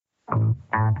Good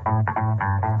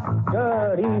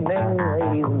evening,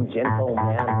 ladies and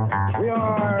gentlemen. We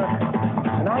are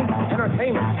tonight's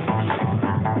entertainment.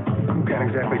 You've got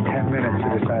exactly 10 minutes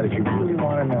to decide if you really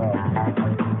want to know.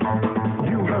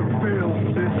 You have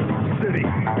failed this city.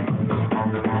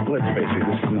 Let's face it,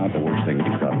 this is not the worst thing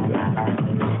you've done today.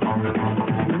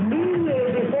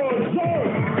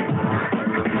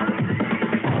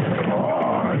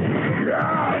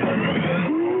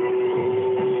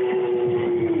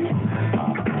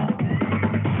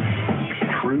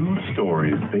 True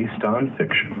stories based on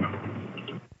fiction.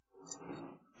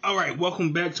 All right,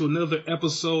 welcome back to another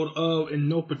episode of, in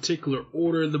no particular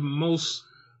order, the most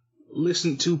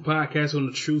listened to podcast on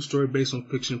the True Story Based on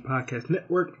Fiction Podcast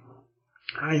Network.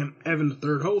 I am Evan, the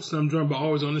third host, and I'm joined by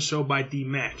always on the show by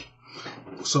D-Mac.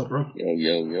 What's up, bro?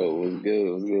 Yo, what's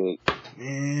good?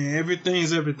 Man,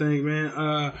 everything's everything, man.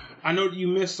 I know that you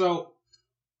missed out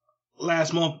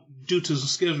last month due to some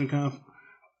scheduling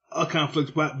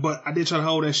conflicts, but I did try to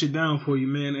hold that shit down for you,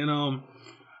 man. And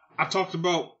I talked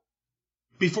about,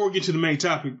 before we get to the main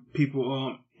topic,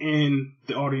 people in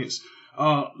the audience,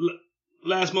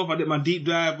 last month I did my deep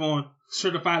dive on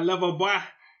Certified Lover Boy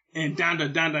and Donda.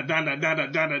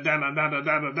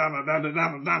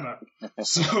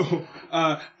 So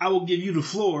I will give you the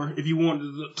floor if you want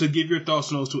to give your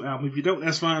thoughts on those two albums. If you don't,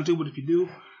 that's fine too. But if you do,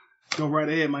 go right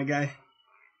ahead, my guy.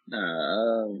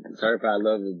 Certified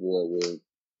Lover Boy was okay.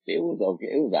 It was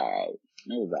alright.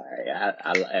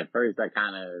 At first I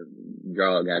kind of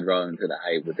got drawn into the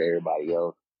hype with everybody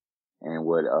else and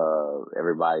what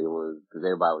everybody was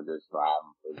just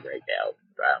striving for a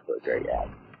Drake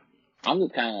album. I'm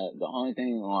just kind of, the only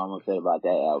thing I'm gonna say about that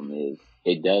album is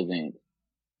it doesn't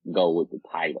go with the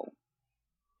title.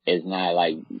 It's not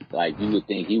like you would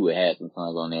think he would have some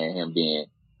songs on there, him being,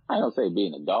 I don't say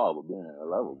being a dog, but being a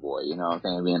lover boy, you know what I'm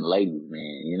saying? Being a ladies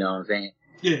man, you know what I'm saying?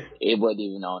 Yeah. It wasn't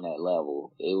even on that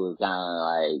level. It was kind of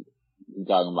like, he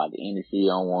talking about the industry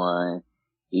on one,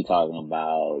 he talking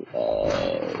about,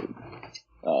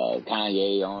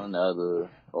 Kanye on the other,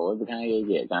 or was it Kanye?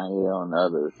 Yeah, Kanye on the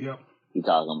other. Yep. He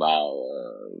talking about,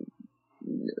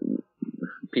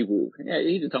 people, yeah,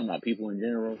 he just talking about people in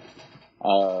general.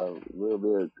 Real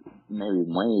bit, maybe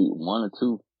one or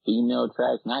two female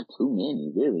tracks, not too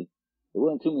many, really. There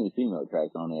wasn't too many female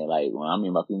tracks on there. Like, when I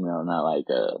mean by female, not like,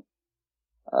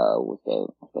 what's that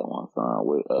one song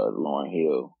with, Lauryn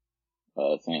Hill,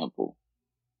 sample?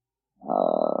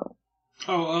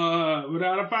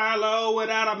 Without a follow,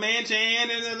 without a mention,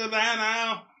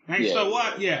 next for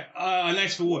what? Yeah,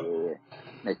 next for what? Yeah.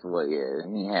 Next for what? Yeah,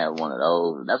 he had one of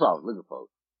those. That's what I was looking for.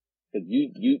 Cause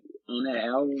you on that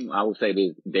album, I would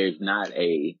say there's not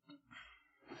a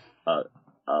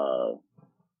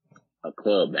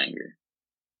club banger.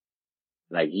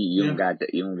 Like you don't got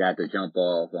the jump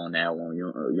off on that one.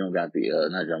 You don't got the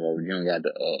not jump off. You don't got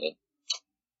the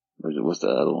what's the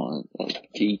other one?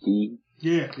 TT.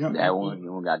 Yeah, yep. That one. You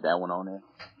don't got that one on there.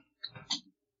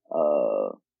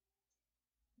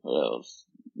 What else?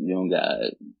 You don't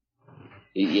got.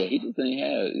 Yeah, he just didn't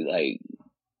have, like,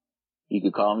 he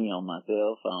could call me on my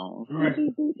cell phone. Right.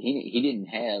 He didn't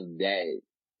have that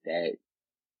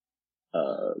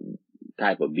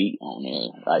type of beat on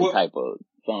there, like, type of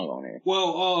song on there.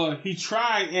 Well, he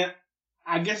tried, and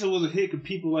I guess it was a hit because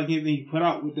people like anything he put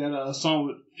out with that song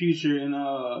with Future and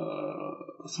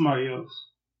somebody else.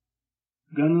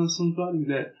 Gunna, somebody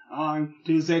that I'm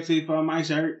too sexy for my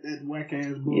shirt. That whack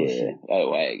ass bullshit. Yeah,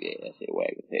 that shit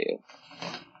whack as hell.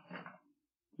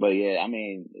 But yeah, I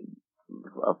mean,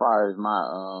 as far as my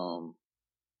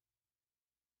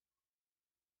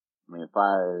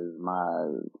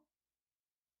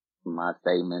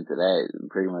statement to that,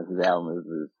 pretty much his album is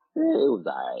just, it was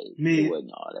alright. It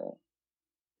wasn't all that.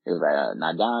 It was like,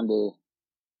 now Donda,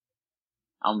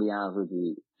 I'm gonna be honest with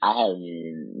you, I haven't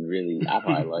even really, I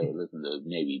probably like listened to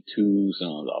maybe 2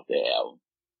 songs off that album.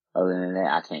 Other than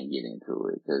that, I can't get into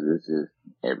it, cause it's just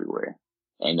everywhere.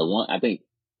 And I think,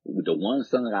 the one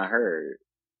song I heard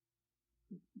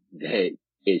that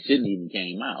it shouldn't even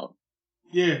came out.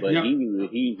 Yeah, but yep.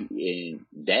 and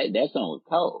that song was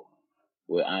cold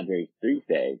with Andre 3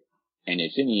 Stacks, and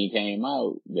it shouldn't even came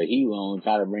out, but he won't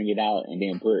try to bring it out and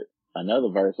then put another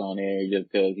verse on there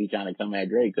just because he's trying to come at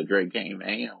Drake, because Drake came at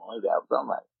him on his album. So I'm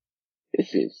like, this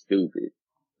shit's stupid.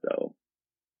 So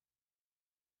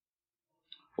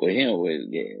with him,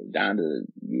 Donda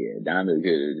he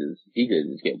could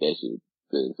have just kept that shit.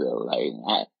 So like,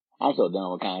 I'm so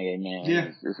done with Kanye, man.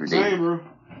 Yeah, it's ridiculous. same, bro.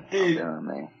 I'm done,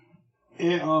 man.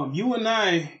 And you and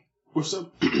I were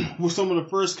some of the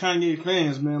first Kanye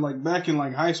fans, man. Like back in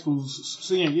like high school,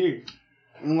 senior year,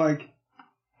 and like,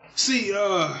 see,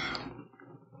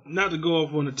 not to go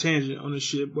off on a tangent on this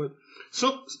shit, but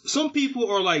some people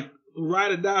are like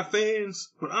ride or die fans,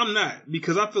 but I'm not,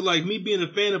 because I feel like me being a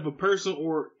fan of a person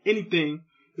or anything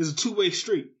is a two-way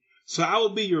street. So I will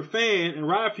be your fan and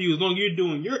ride for you as long as you're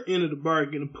doing your end of the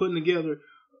bargain and putting together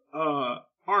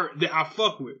art that I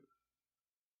fuck with.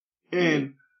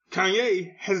 And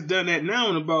Kanye has done that now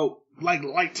in about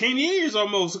like 10 years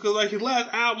almost, because like his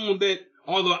last album that,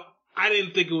 although I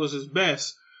didn't think it was his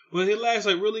best, but his last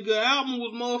like really good album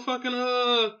was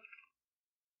motherfucking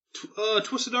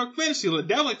Twisted Dark Fantasy. Like,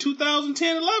 that was like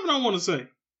 2010, 11, I want to say.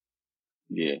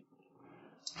 Yeah.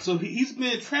 So he's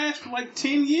been trashed for like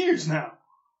 10 years now.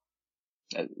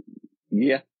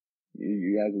 Yeah,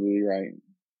 you're absolutely right.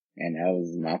 And that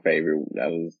was my favorite. That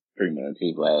was pretty much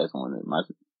his last one.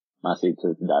 My shit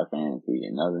Twisted Dark Fantasy.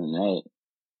 And other than that,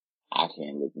 I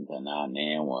can't listen to one.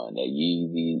 That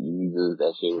Yeezus,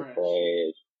 that shit was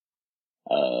trash.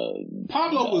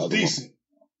 Pablo was decent.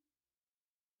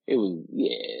 It was,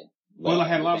 yeah. Well, I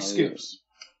had a lot of skips.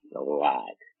 A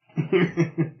lot.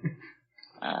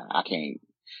 I can't.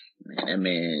 Man, that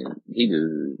man, he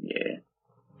just, yeah.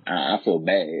 I feel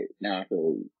bad. Now I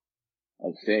feel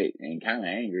upset and kind of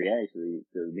angry, actually,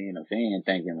 because being a fan,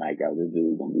 thinking like, oh, this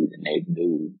dude's gonna be the next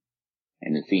dude,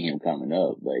 and to see him coming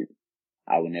up, but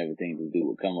I would never think this dude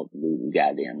would come up to lose his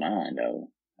goddamn mind, though.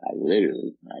 Like,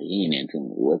 literally. Like, he ain't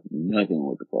into nothing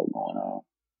what the fuck going on.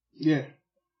 Yeah.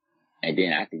 And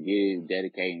then I could give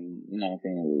dedicating, you know what I'm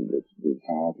saying, the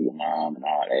song to your mom and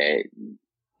all that.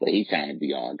 But he's trying to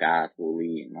be all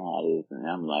gospel-y and all this. And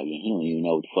I'm like, he don't even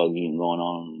know what the fuck even going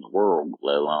on in the world,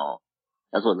 let alone.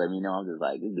 That's what let me know. I'm just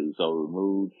like, this dude's so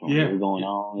removed from what's going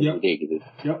on. It's ridiculous.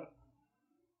 Yep.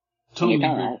 Totally. And it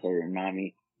kind of also remind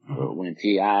me when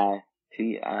T.I.,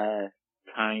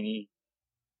 Tiny,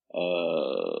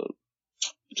 2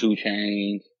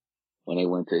 Chainz, when they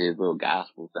went to his little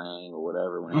gospel thing or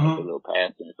whatever, when they went to little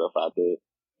pastor and stuff out there.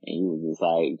 And he was just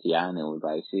like, Tiana was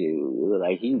like, shit, it was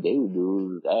like they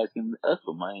was asking us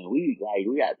for money. We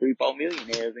got 3-4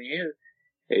 millionaires in here.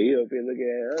 And he up here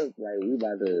looking at us like we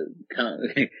about to come,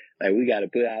 like we got to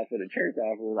put out for the church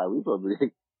offering. Like we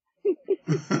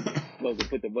supposed to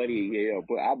put the money,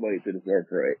 put our money to the church,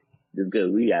 right? Just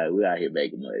because we out here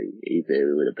making money. He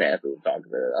said with the pastor was talking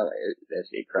to us. I was like, that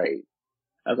shit crazy.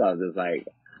 That's why I was just like,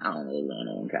 I don't know what's going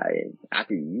on, Kanye.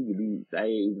 You could be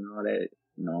saved and all that.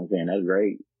 You know what I'm saying? That's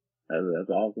great. That's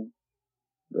awesome.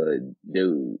 But,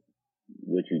 dude,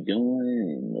 what you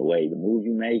doing and the way the moves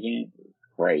you making is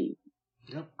crazy.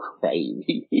 Yep.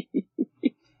 Crazy.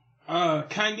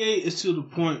 Kanye is to the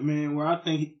point, man, where I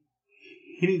think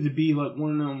he needs to be like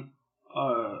one of them,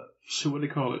 what they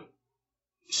call it?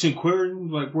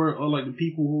 Synquarians, like where, or like the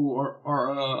people who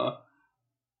are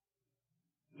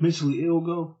mentally ill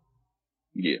go.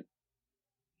 Yeah.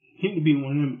 He need to be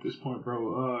one of them at this point,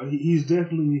 bro. He's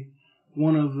definitely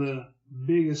one of the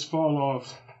biggest fall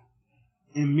offs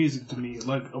in music to me,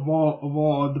 like of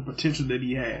all the potential that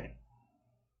he had.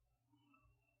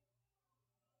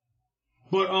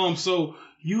 But so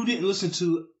you didn't listen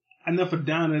to enough of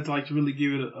Donna to like to really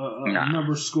give it a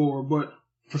number score. But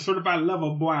for Certified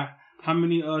Lover Boy, how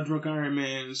many Drunk Iron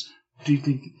Mans do you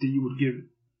think that you would give it?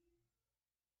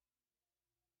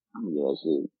 I'm gonna give that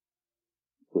shit.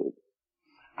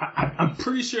 I'm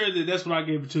pretty sure that's what I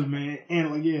gave it to, man.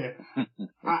 And like, yeah,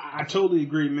 I totally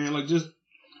agree, man. Like, just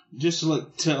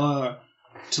to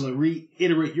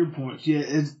reiterate your points. Yeah,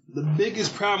 it's, the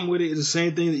biggest problem with it is the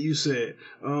same thing that you said.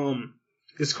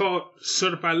 It's called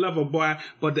Certified Lover Boy,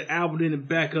 but the album didn't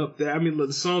back up that. I mean,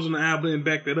 the songs on the album didn't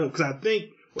back that up. Because I think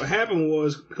what happened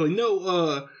was, because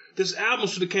this album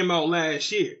should have came out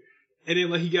last year. And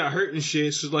then, like, he got hurt and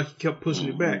shit, so, like, he kept pushing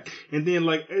it back. And then,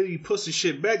 like, as he pushed the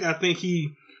shit back, I think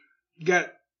he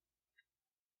got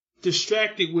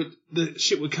distracted with the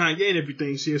shit with Kanye and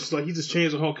everything. So, it's like, he just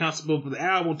changed the whole concept of the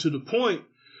album to the point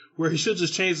where he should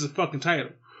just change the fucking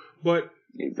title. But...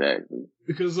 Exactly.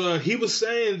 Because he was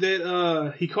saying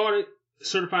that he called it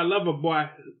Certified Lover Boy.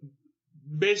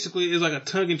 Basically, it's like a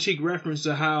tongue-in-cheek reference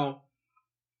to how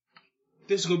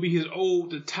this is going to be his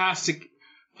old, toxic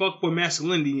fuckboy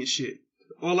masculinity and shit.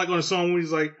 Or like on a song where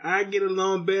he's like, I get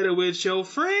along better with your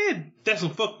friend. That's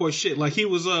some fuckboy shit. Like he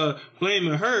was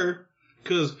blaming her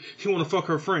because he want to fuck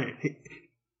her friend.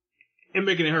 And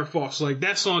making it her fault. So like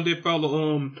that song did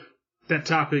follow that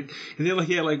topic. And then like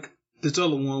he had like this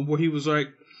other one where he was like,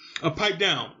 Pipe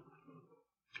Down.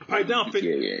 Pipe Down.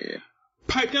 Yeah.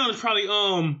 Pipe Down is probably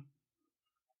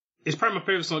it's probably my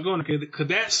favorite song going because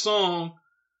that song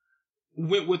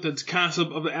went with the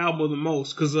concept of the album the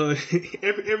most. Because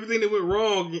everything that went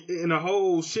wrong in the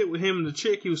whole shit with him and the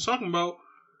chick he was talking about,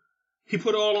 he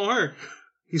put it all on her.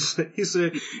 He said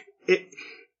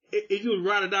if you was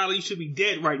ride or die, you should be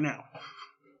dead right now.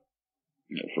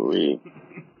 Yeah, for real.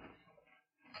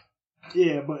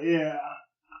 Yeah, but yeah,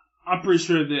 I'm pretty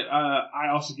sure that I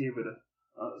also gave it a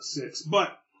 6.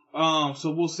 But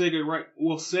so we'll segue right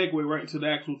into the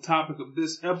actual topic of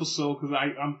this episode, because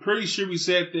I'm pretty sure we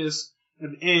said this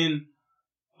at the end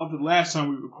of the last time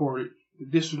we recorded,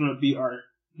 that this was going to be our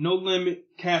No Limit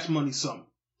Cash Money Summit.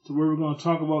 So where we're going to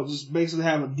talk about, just basically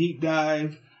have a deep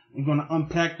dive and going to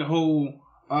unpack the whole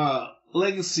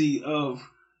legacy of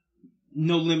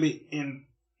No Limit and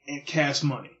Cash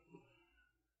Money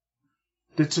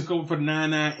that took over for the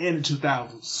 99 and the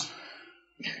 2000s.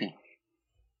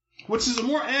 Which is a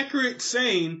more accurate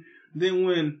saying than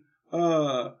when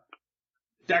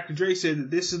Dr. Dre said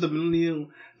that this is the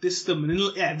millennium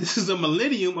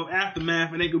of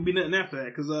Aftermath, and ain't gonna be nothing after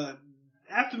that, because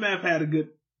Aftermath had a good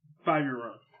 5-year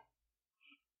run.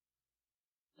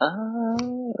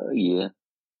 Yeah.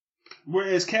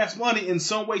 Whereas Cash Money, in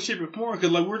some way, shape, or form,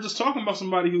 because like we're just talking about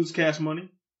somebody who's Cash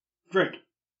Money, Drake.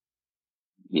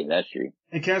 Yeah, that's true.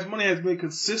 And Cash Money has been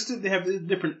consistent. They have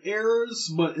different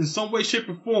eras, but in some way, shape,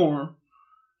 or form,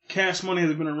 Cash Money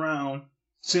has been around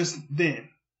since then,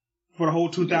 for the whole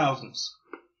 2000s.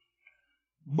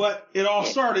 But it all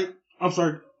started. I'm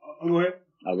sorry. Go ahead.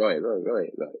 Oh, go ahead.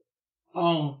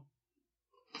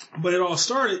 But it all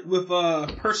started with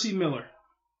Percy Miller,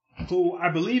 who I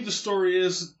believe the story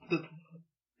is,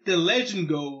 the legend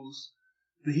goes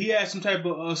that he had some type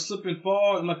of slip and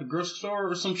fall in like a grocery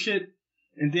store or some shit,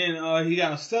 and then he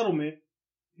got a settlement,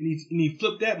 and he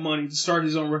flipped that money to start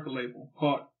his own record label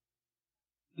called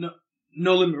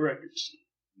No Limit Records.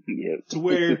 Yep. To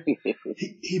where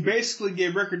he basically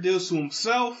gave record deals to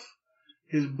himself,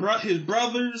 his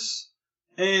brothers,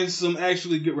 and some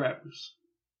actually good rappers.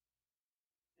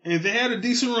 And they had a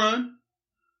decent run.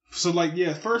 So like,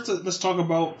 yeah, first let's talk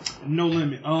about No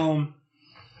Limit.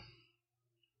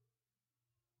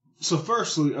 So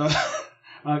firstly,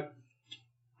 I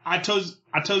told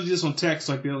you this on text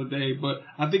like the other day, but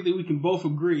I think that we can both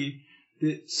agree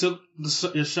that Silk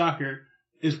the Shocker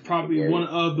is probably one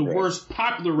of the worst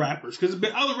popular rappers. Because there's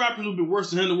been other rappers who've been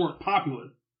worse than him that weren't popular.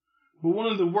 But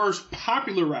one of the worst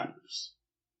popular rappers.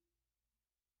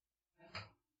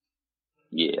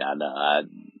 Yeah, I know.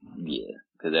 Yeah.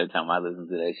 Because every time I listen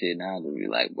to that shit now, I'll be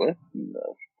like, what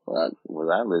was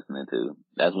I listening to?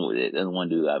 That's one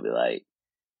dude I'll be like,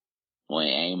 when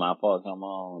it ain't my fault come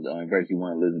on, the only person you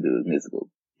want to listen to is Mystical.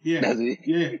 Yeah. That's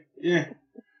it. Yeah.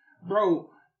 Bro,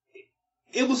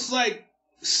 it was like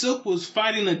Silk was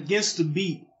fighting against the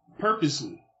beat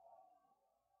purposely.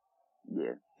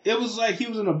 Yeah. It was like he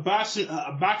was in a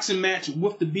boxing match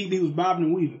with the beat, and he was bobbing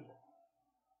and weaving.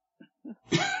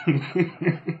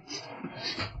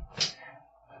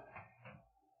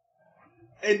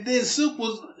 And then Silk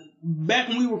was, back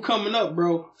when we were coming up,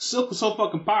 bro, Silk was so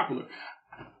fucking popular.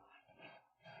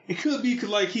 It could be because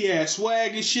like he had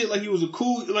swag and shit, like he was a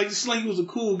cool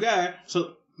guy.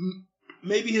 So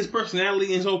maybe his personality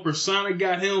and his whole persona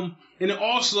got him. And then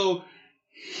also,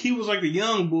 he was like the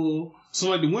young bull, so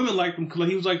like the women liked him because like,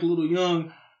 he was like the little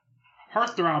young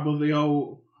heartthrob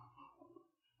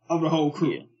of the whole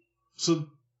crew. Yeah. So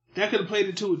that could have played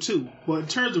into it too. But in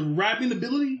terms of rapping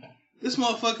ability, this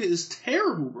motherfucker is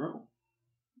terrible, bro.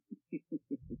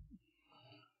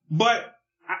 But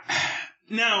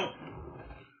now,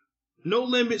 No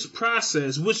Limit's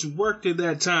process, which worked at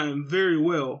that time very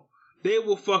well, they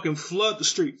will fucking flood the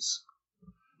streets.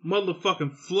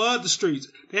 Motherfucking flood the streets.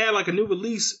 They had like a new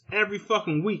release every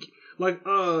fucking week. Like,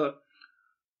 the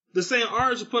same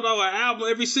artist would put out an album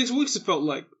every 6 weeks, it felt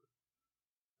like.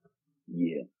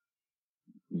 Yeah.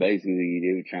 Basically,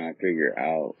 they were trying to figure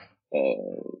out,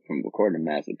 from recording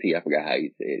Master P, I forgot how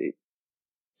you said it.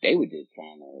 They were just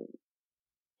trying to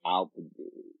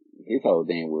his whole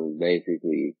thing was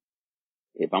basically,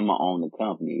 if I'm gonna own the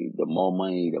company, the more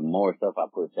money, the more stuff I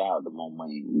push out, the more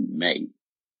money we make.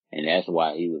 And that's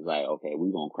why he was like, okay,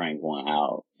 we're gonna crank one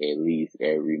out at least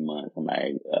every month.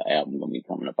 Somebody, album gonna be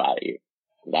coming up out of here.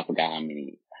 Cause I forgot how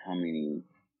many,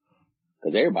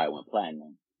 cause everybody went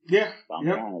platinum. Yeah. So I'm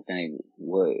trying to think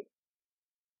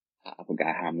I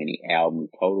forgot how many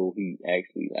albums total he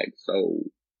actually like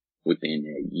sold within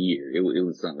that year. It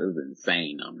was an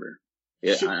insane number.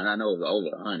 Yeah, I know it was over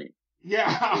 100. Yeah,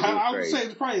 I would say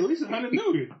it's probably at least 100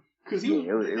 million. Cause he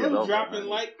was dropping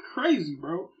like crazy,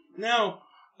 bro. Now,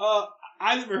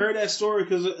 I never heard that story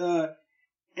because,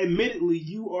 admittedly,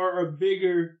 you are a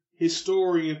bigger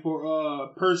historian for,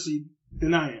 Percy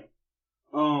than I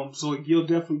am. So like, you'll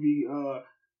definitely be,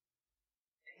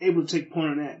 able to take point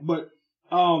on that. But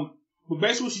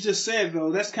basically what you just said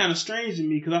though, that's kind of strange to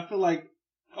me because I feel like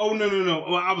Oh, no.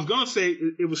 Well, I was going to say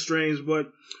it was strange,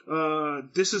 but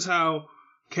this is how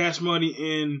Cash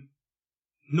Money and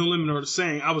No Limit are the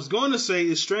same. I was going to say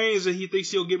it's strange that he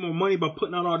thinks he'll get more money by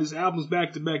putting out all these albums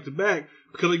back to back to back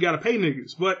because he got to pay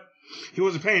niggas, but he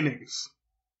wasn't paying niggas.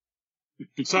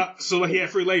 So he had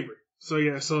free labor. So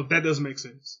that doesn't make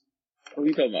sense. Who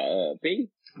you talking about? P?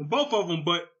 Both of them,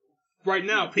 but right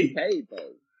now, P. P paid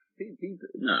folks.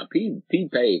 P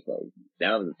paid folks.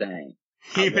 That was the thing.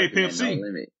 He ain't paid Pimp C. No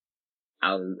Limit.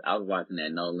 I was watching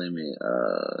that No Limit,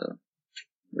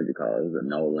 what you call it? It was a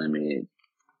No Limit,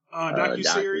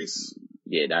 docu-series?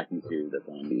 Yeah, docu-series that's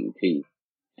on BET.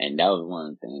 And that was one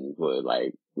of the things where,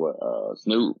 like,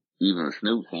 Snoop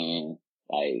saying,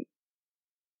 like,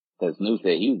 cause Snoop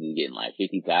said he was just getting like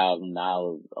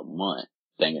 $50,000 a month,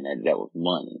 thinking that was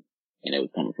money. And it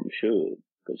was coming from Suge.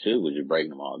 Cause Suge was just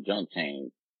breaking them all junk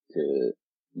chains to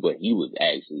what he was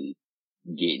actually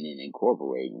getting and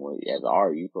incorporating. As an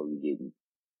artist, you're supposed to be getting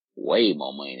way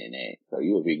more money than that. So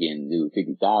you would be getting to do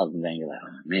 50,000 thinking like,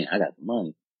 oh, man, I got the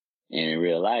money. And in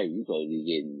real life, you're supposed to be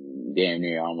getting damn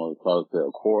near almost close to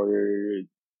a quarter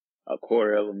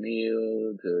of a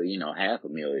meal to, half a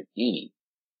meal if any.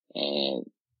 And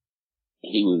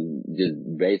he was just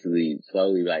basically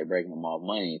slowly like breaking them off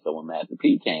money. So when Master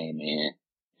P came in,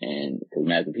 and cause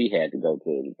Master P had to go to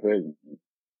the prison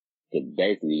to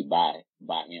basically buy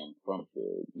him from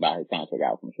Suge, buy his contract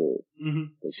out from Suge. Mm-hmm.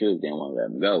 But Suge didn't want to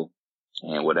let him go.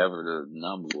 And whatever the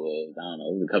number was, I don't know,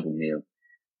 it was a couple mil.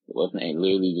 What's his name?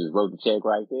 Literally just wrote the check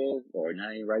right there, or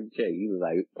not even write the check. He was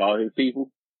like, call his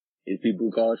people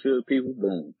call Suge people,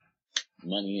 boom.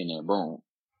 Money in there, boom.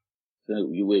 Snoop,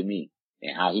 you with me?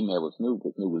 And how he met with Snoop,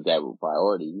 because Snoop was that with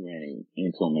Priority. He ran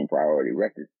into him in Priority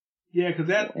Records. Yeah, because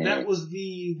that was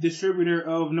the distributor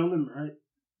of No Limit, right?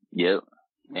 Yep.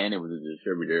 And it was a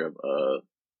distributor of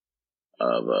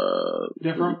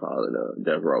Death Row?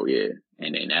 Death Row, yeah.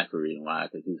 And then that's the reason why,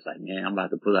 because he was like, man, I'm about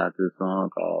to put out this song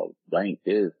called Blank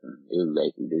This, and it was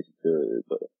basically this good,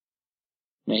 but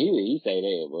man, he say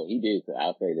that, but he did say,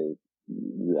 I'll say this,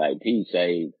 like, P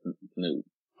saved Snoop,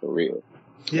 for real.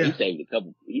 Yeah. He saved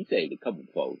a couple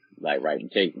folks, like writing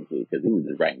checks and shit, because he was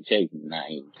just writing checks and not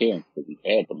even caring, because he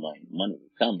had the money. The money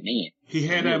was coming in. He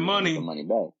had that money, the money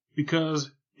back.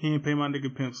 Because he didn't pay my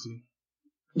nigga Pimp C.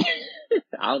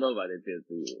 I don't know about that Pimp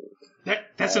C.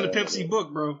 That's in the Pimp C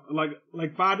book, bro.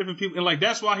 Like 5 different people, and like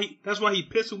that's why he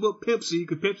pissed with Pimp C,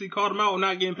 because Pimp C called him out on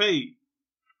not getting paid.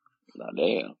 Nah,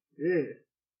 damn. Yeah.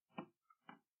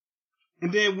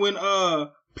 And then when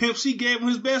Pimp C gave him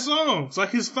his best songs,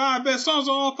 like his 5 best songs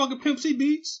are all fucking Pimp C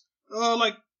beats.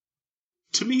 Like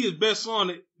to me, his best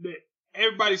song that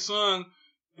everybody sung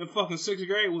in fucking 6th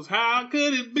grade was "How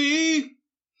Could It Be?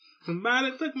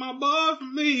 Somebody Took My Boy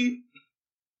From Me."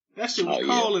 That shit was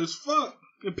cold as fuck.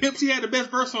 And Pimp C had the best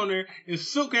verse on there, and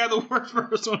Silk had the worst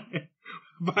verse on there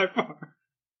by far.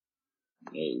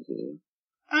 Yeah.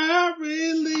 I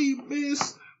really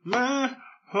miss my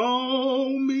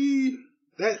homie.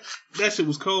 That shit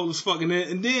was cold as fuck. And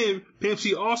then Pimp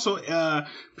C also,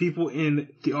 people in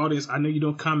the audience, I know you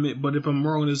don't comment, but if I'm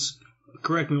wrong, just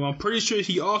correct me. I'm pretty sure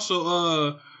he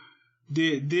also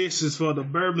did "This Is for the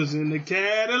Bourbons in the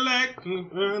Cadillac."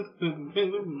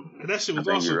 That shit was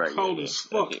also right, cold as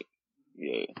fuck.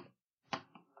 Yeah.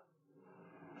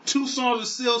 2 songs that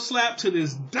still slap to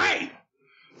this day.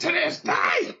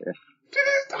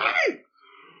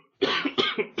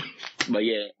 But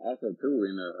yeah, also too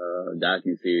in the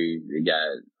docu-series, they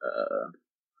got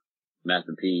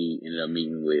Master P ended up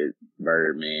meeting with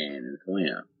Birdman and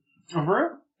Slim. Oh, for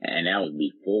real? And that was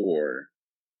before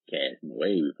Cash Money,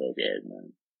 way before Cash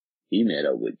Money. He met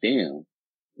up with them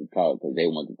to talk, because they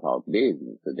wanted to talk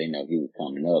business, because they know he was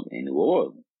coming up in New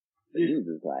Orleans. But he was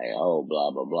just like, oh,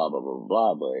 blah, blah, blah, blah, blah,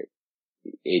 blah, but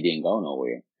it didn't go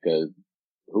nowhere, because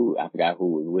I forgot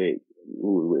who was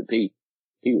with P.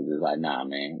 He was just like, nah,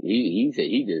 man. He said,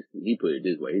 he put it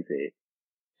this way. He said,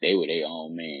 they were their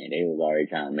own man. They was already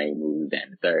trying to make moves down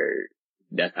the third.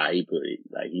 That's how he put it.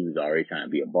 Like, he was already trying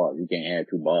to be a boss. You can't have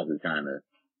 2 bosses trying to,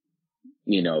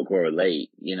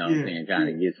 correlate, what I'm saying, trying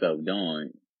to get stuff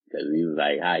done. Cause he was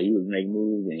like, how he was making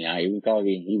moves and how he was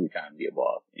talking, he was trying to be a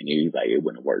boss. And he was like, it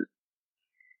wouldn't work.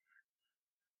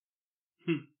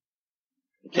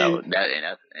 So that's what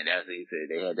he said.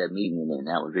 They had that meeting and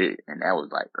that was it. And that was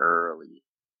like early.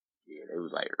 Yeah, it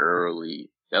was like early.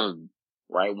 That was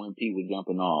right when Pete was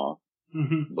jumping off.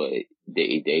 Mm-hmm. But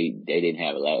they didn't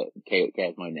have a label.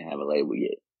 Cash Money didn't have a label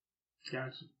yet.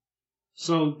 Gotcha.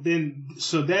 So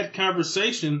that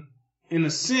conversation, in a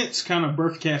sense, kind of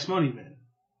birthed Cash Money then.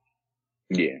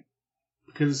 Yeah.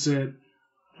 Because it said,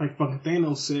 like fucking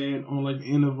Thanos said on like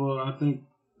the end of I think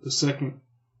the second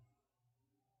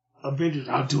Avengers,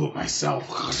 I'll do it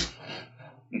myself.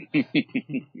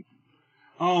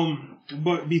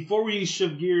 But before we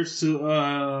shift gears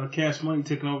to Cash Money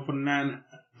taking over for the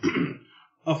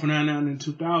 99 in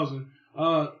 2000,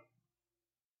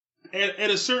 at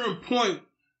a certain point,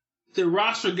 the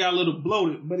roster got a little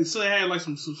bloated, but it still had like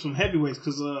some heavyweights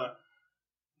because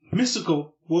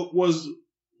Mystical was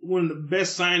one of the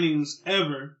best signings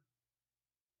ever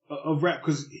of rap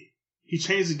because he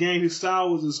changed the game. His style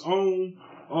was his own.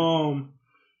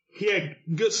 He had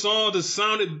good songs that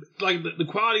sounded like the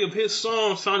quality of his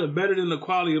songs sounded better than the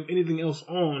quality of anything else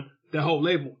on that whole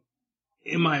label,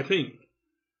 in my opinion.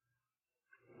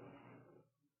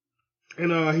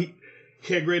 And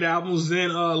he had great albums.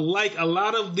 Then like a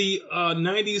lot of the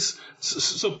 90s,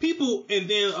 so people, and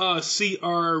then see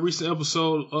our recent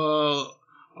episode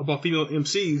about female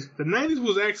MCs. The 90s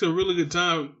was actually a really good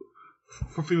time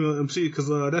for female MCs because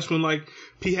that's when like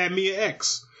P had Mia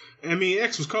X, and Mia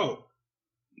X was cold.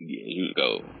 Yeah, he was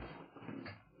gold.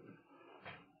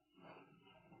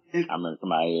 And I remember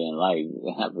somebody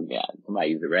I forgot, somebody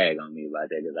used to rag on me about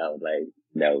that because I was like,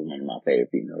 that was one of my favorite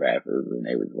female rappers, and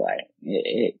they was like,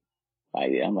 yeah.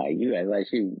 Like, I'm like, you act like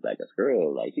she was like a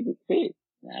scrub, like she could spit.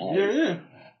 Yeah.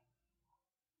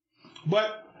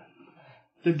 But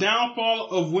the downfall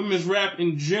of women's rap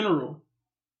in general,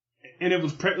 and it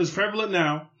was prevalent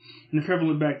now, and it's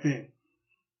prevalent back then,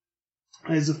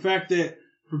 is the fact that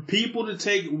for people to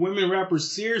take women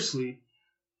rappers seriously,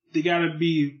 they gotta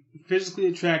be physically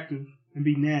attractive and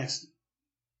be nasty.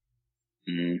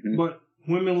 Mm-hmm. But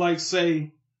women like,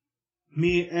 say,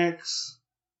 Mia X,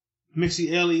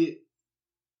 Missy Elliott,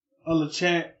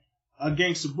 LaChat,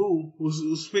 Gangsta Boo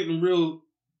was spitting real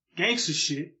gangster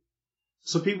shit.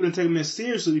 So people didn't take them that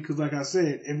seriously because, like I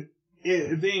said,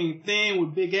 if they ain't thin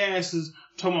with big asses,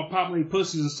 talking about popping their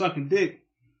pussies and sucking dick,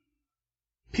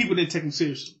 people didn't take them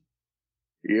seriously.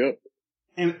 Yep.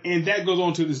 And that goes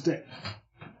on to this day.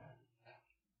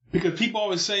 Because people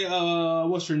always say,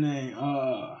 what's her name?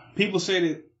 People say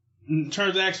that in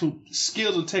terms of actual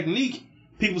skills and technique,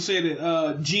 people say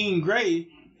that Jean Grey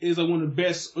is like one of the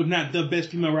best, if not the best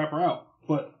female rapper out.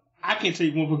 But I can't tell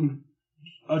you one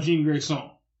fucking Jean Grey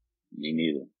song. Me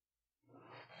neither.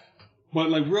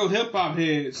 But like real hip hop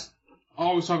heads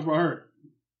always talk about her.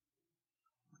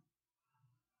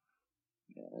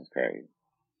 Yeah, that's crazy.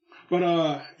 But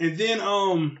and then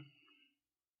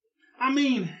I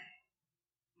mean,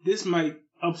 this might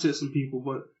upset some people,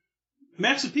 but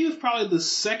Master P was probably the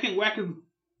second wackest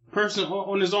person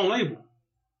on his own label.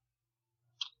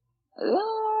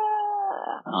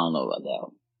 I don't know about that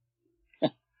one.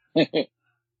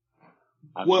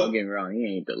 Don't get me wrong, he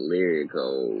ain't the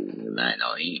lyrical, he ain't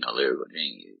no lyrical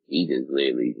genius. He just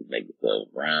literally just make himself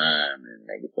rhyme and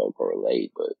make himself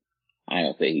correlate, but I ain't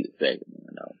gonna say he's the second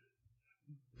one, no.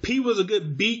 P was a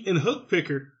good beat and hook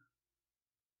picker.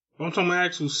 I'm talking about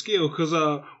actual skill, cause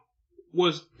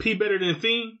was P better than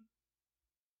Fiend?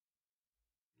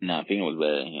 Nah, Fiend was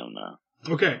better than him now.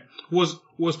 Okay. Was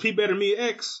P better than Mia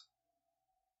X?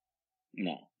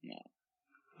 No.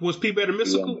 Was P better than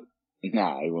Mystical?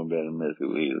 Nah, he wasn't better than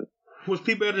Mystical either. Was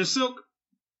P better than Silk?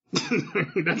 That's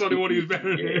the only one he was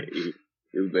better than. Yeah,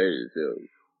 he was better than Silk.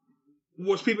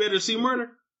 Was P better than C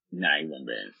Murder? Nah, he wasn't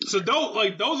better than C. So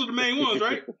those are the main ones,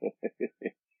 right?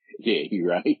 Yeah, you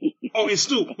right. Oh, and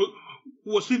Snoop.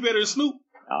 Was P better than Snoop?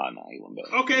 Oh, no, he wasn't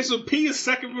better. Okay, so P is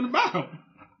second from the bottom.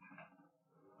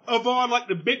 Of all, like,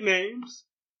 the big names.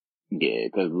 Yeah,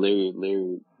 because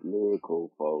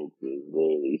lyrical folks is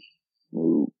really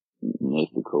Snoop,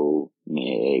 Mystical,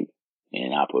 Meg,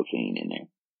 and I put Fiend in there.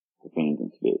 The Fiend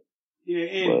can spit. Yeah,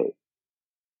 and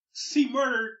C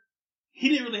Murder, he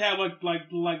didn't really have like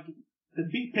the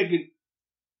beat picking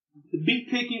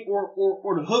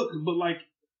or the hook, but like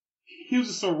he was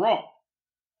just so raw.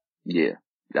 Yeah,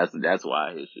 that's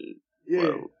why his shit.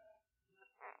 Yeah.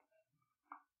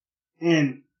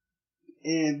 And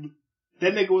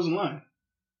that nigga wasn't lying.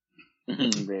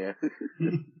 Yeah.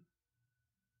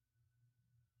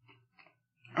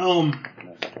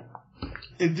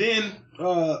 And then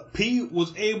P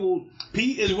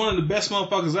is one of the best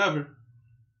motherfuckers ever.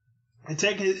 And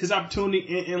taking his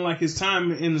opportunity and like his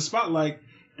time in the spotlight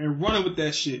and running with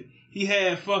that shit. He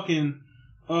had fucking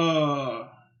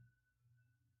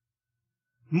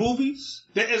movies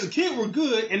that as a kid were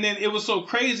good, and then it was so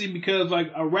crazy because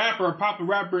like a popular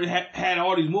rapper had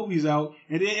all these movies out,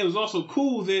 and then it was also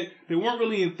cool that they weren't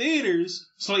really in theaters,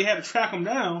 so he had to track them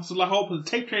down. So like hope the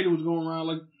tape trader was going around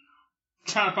like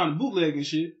trying to find a bootleg and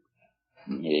shit.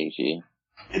 Yeah, shit.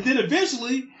 And then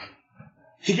eventually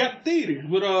he got theaters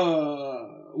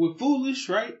with Foolish,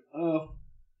 right?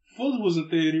 Foolish was in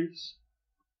theaters.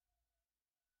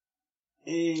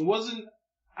 And wasn't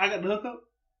I Got the Hookup?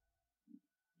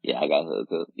 Yeah, I got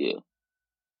hooked up. Yeah.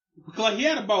 Because like he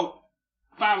had about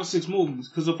 5 or 6 movies.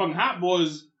 Because the fucking Hot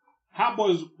Boys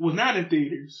was not in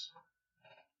theaters.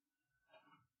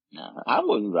 Nah, Hot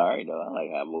Boys was alright though. I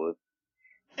like Hot Boys.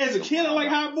 As a kid, I like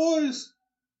Hot Boys,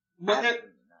 but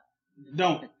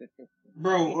don't,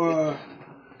 bro.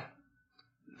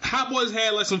 Hot Boys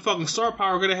had like some fucking star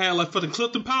power. Could have had like fucking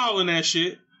Clifton Powell in that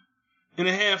shit, and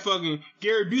it had fucking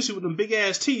Gary Busey with them big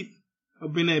ass teeth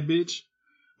up in that bitch.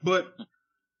 But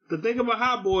the thing about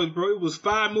Hot Boys, bro, it was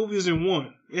 5 movies in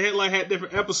one. It had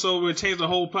different episodes where it changed the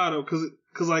whole plot up. Cause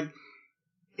like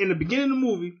in the beginning of the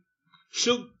movie,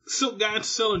 Silk got into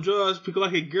selling drugs because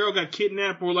like a girl got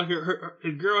kidnapped or like his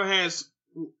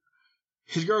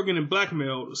girl getting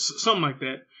blackmailed, something like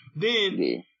that.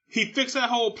 Then he fixed that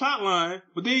whole plot line,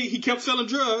 but then he kept selling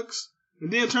drugs,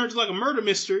 and then it turned to like a murder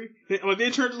mystery, or then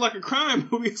it turned to like a crime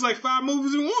movie. It's like 5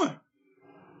 movies in one.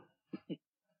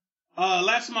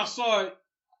 Last time I saw it,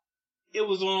 it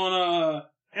was on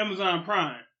Amazon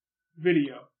Prime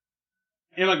Video,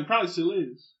 and like it probably still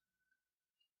is.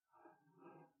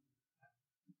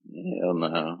 Hell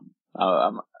no.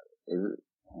 If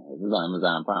it's on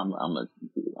Amazon Prime, I'm gonna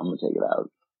check it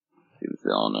out. See what's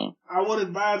on there. I would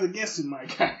advise against it, my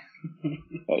guy.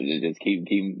 Just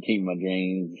keep my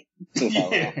dreams.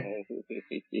 Yeah.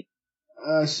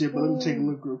 Shit, but let me take a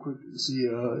look real quick to see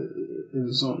if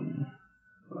it's on.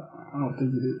 I don't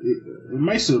think it is. It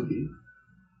might still be.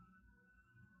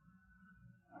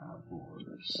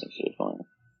 That shit fun.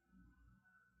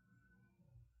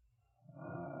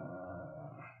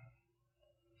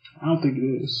 I don't think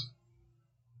it is.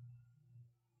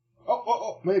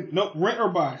 Oh, maybe. No, rent or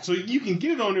buy. So you can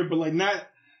get it on there, but like not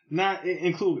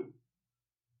included.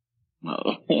 No.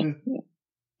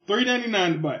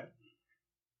 $3.99 to buy it.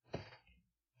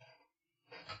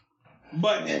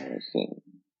 But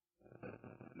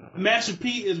Master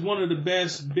P is one of the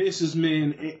best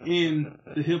businessmen in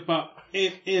the hip hop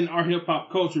in our hip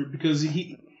hop culture because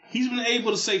he's been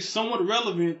able to stay somewhat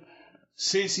relevant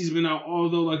since he's been out.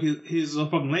 Although like his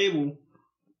fucking label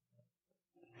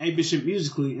ain't been shit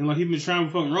musically, and like he's been trying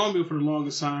with fucking Romeo for the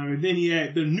longest time, and then he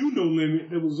had the new No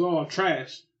Limit that was all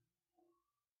trash.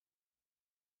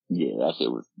 Yeah, that shit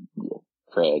was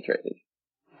trash.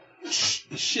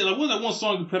 Shit, like what was that one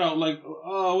song you put out? Like,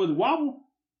 was it Wobble?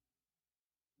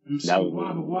 That was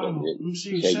Wobble. Let me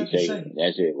see, shake. Shake.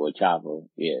 That shit was Chopper.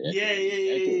 Yeah.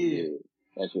 Yeah.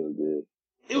 That shit was good.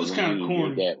 It was kind of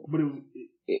corny, but it was.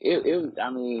 It was. I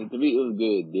mean, to me, it was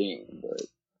good then, but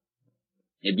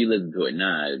if you listen to it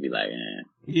now, it'd be like,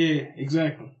 Yeah,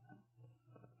 exactly.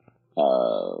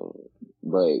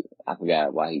 But I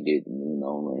forgot why he did the new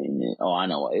Nolan. Oh, I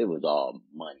know. It was all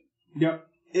money. Yep.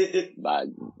 By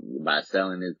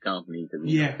selling his company, because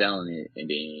he's selling it and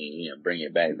then bring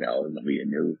it back. Oh, it's gonna be a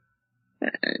new.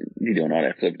 He's doing all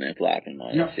that flipping and flopping and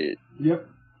all that shit. Yep.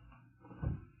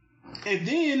 And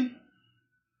then,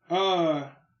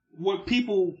 what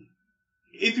people,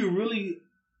 if you really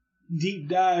deep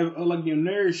dive like your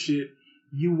nerd shit,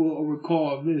 you will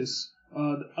recall this.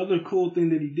 The other cool thing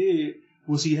that he did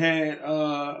was he had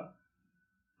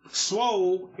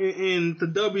Swole in the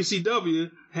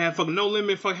WCW had fucking No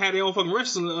Limit had their own fucking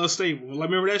wrestling stable. Like,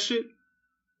 remember that shit?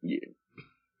 Yeah.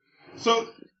 So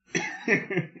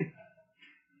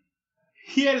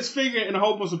he had his finger in a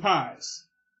whole bunch of pies,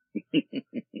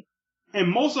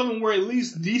 and most of them were at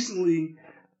least decently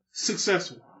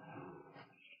successful.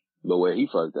 But where he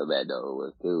fucked up at though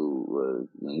was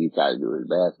when he tried to do his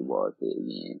basketball shit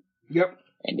again. Yep.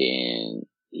 And then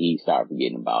he started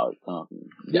forgetting about his company.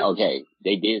 Yep. Okay,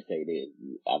 they did say this.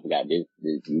 I forgot this.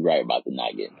 You're right about the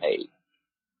not getting paid.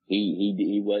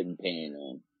 He wasn't paying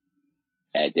them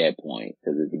at that point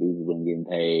because the producers wasn't getting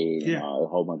paid. And a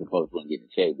whole bunch of folks wasn't getting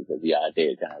checked because he out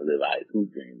there trying to live out his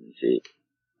hoop dreams and shit.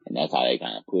 And that's how they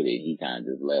kind of put it. He kind of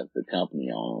just left the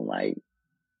company on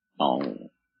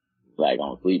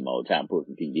sleep mode, trying to pull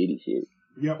some P. Diddy shit.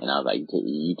 Yep. And I was like,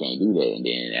 you can't do that. And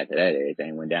then after that,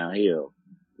 everything went downhill.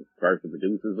 First the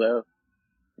producers left,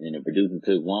 and then the producers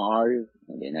took one artist,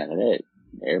 and then after that,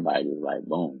 everybody just like,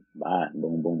 boom, bye,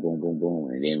 boom, boom, boom, boom, boom.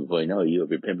 And then before you know it, you'll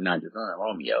be pimping out your son,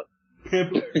 Romeo.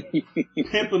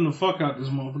 Pimping the fuck out this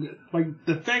motherfucker. Like,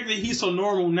 the fact that he's so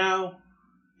normal now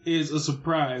is a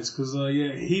surprise, because,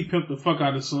 he pimped the fuck out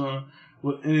of his son.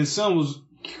 And his son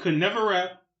could never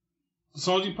rap. The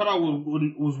songs he put out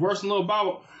was worse than Lil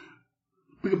Baba.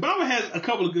 Because Baba has a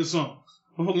couple of good songs.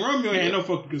 But fucking Romeo had no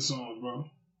fucking good songs, bro.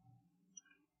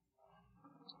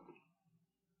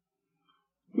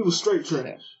 He was straight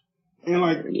trash. And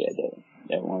like... Yeah,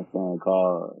 that one song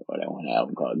that one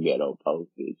album called Ghetto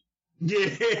Postage. Yeah.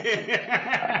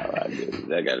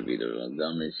 That gotta be the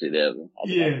dumbest shit ever. I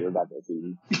Yeah. about that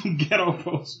CD. Ghetto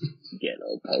postage.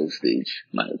 Ghetto postage.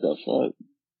 Might as well fuck.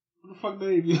 What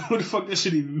the fuck that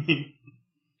shit even mean?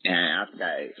 And I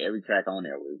forgot every track on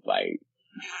there was like,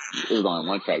 it was only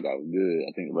one track that was good.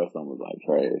 I think the rest of them was like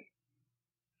trash.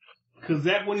 Cause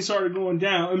that when he started going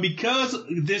down, and because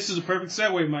this is a perfect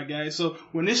segue, my guy. So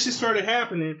when this shit started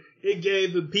happening, it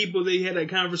gave the people they had that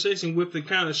conversation with the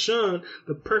kind of shun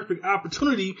the perfect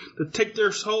opportunity to take their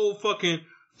whole fucking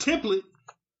template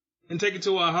and take it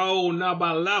to a whole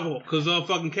nother level. Cause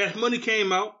fucking Cash Money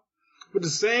came out with the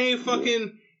same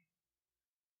fucking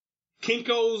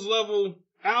Kinko's level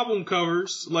album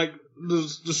covers, like the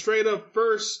straight up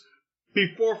first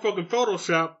before fucking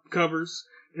Photoshop covers,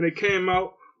 and it came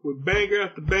out with banger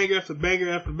after banger after banger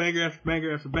after banger after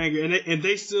banger after banger, and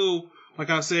they still,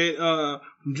 like I said,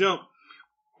 from jump,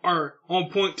 are on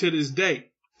point to this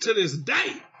day. To this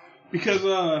day, because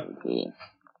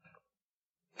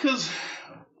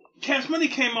Cash Money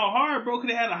came out hard, bro. Cause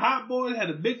they had a Hot Boy, they had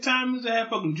the Big Timers, they had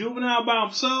fucking Juvenile by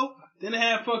himself, then they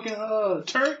had fucking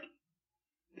Turk.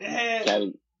 They had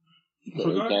Cash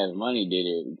Money did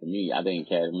it to me. I think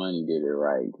Cash Money did it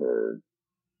right because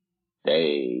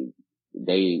they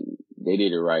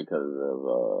did it right because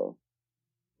of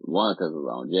one, because of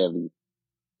longevity.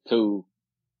 Two,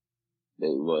 their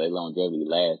longevity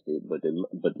lasted, but the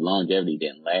longevity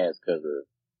didn't last because of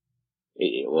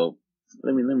it. Well,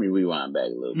 let me rewind back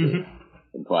a little bit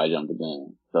before I jump the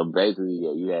gun. So basically,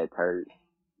 yeah, you had Turk,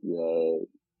 you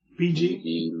had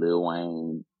BG, Lil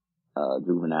Wayne,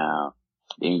 Juvenile.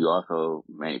 Then you also,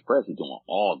 Manny Fresh was doing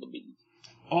all the beats.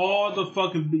 All the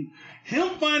fucking beats. Him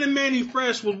finding Manny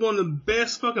Fresh was one of the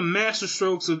best fucking master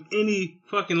strokes of any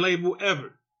fucking label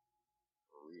ever.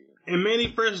 And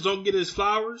Manny Fresh don't get his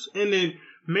flowers. And then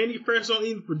Manny Fresh don't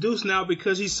even produce now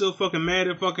because he's still fucking mad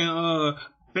at fucking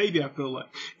Baby, I feel like.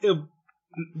 If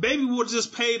Baby would have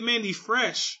just paid Manny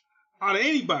Fresh out of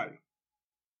anybody.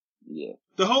 Yeah.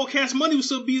 The whole Cash Money would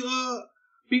still be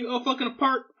fucking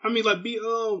apart. I mean, like, be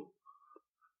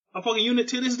a fucking unit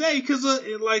to this day, cause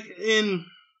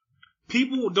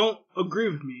people don't agree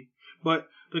with me, but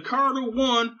the Carter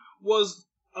 1 was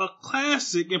a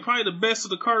classic and probably the best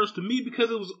of the Carters to me because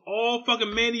it was all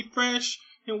fucking Manny Fresh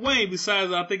and Wayne.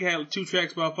 Besides, I think it had 2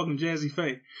 tracks by fucking Jazzy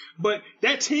Faye. But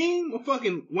that team of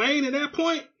fucking Wayne at that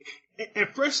point and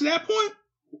Fresh at that point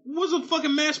was a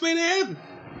fucking match made in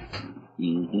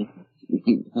heaven.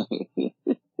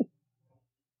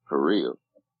 For real.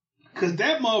 Cause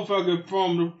that motherfucker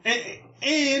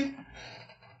and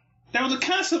that was a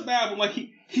concept album. Like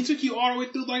he took you all the way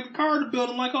through like the Carter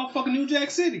building, like all fucking New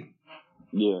Jack City.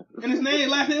 Yeah. And his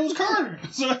last name was Carter,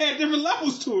 so it had different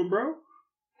levels to it, bro.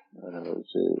 Oh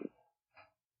shit.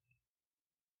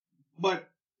 But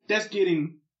that's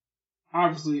getting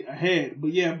obviously ahead.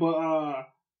 But yeah,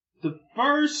 the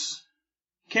first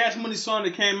Cash Money song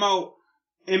that came out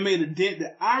and made a dent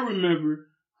that I remember.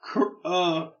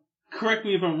 Correct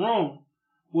me if I'm wrong.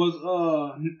 Was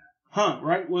Hunt,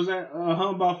 right? Was that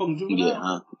Hunt by fucking Juvenile? Yeah,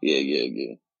 Hunt.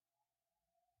 Yeah.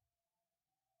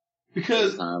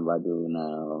 Because Hunt by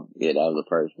Juvenile. Yeah, that was the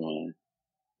first one.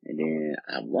 And then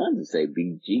I wanted to say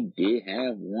BG did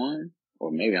have one,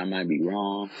 or maybe I might be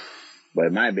wrong, but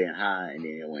it might have been high, and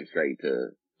then it went straight to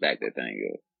Back That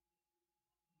Thing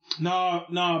Up.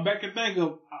 No, Back That Thing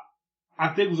Up. I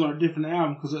think it was on a different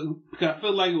album because I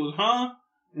feel like it was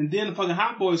and then the fucking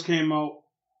Hot Boys came out,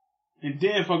 and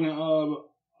then fucking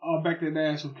Back That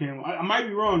Ass Up came out. I might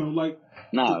be wrong though. Like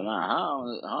Back That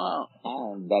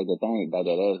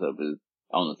Ass Up is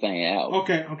on the same album.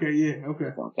 Okay, yeah.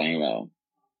 It's on the same album.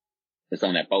 It's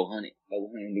on that 400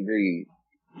 degrees.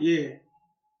 Yeah.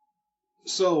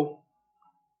 So,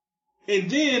 and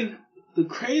then the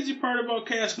crazy part about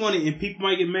Cash Money, and people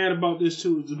might get mad about this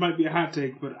too. This might be a hot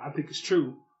take, but I think it's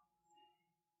true.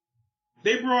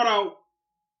 They brought out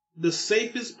the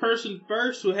safest person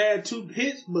first, who had 2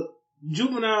 hits, but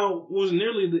Juvenile wasn't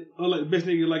nearly the best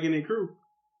nigga like in their crew.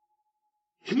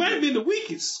 He might have been the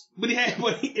weakest, but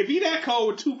if he that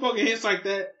cold with 2 fucking hits like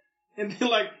that, and then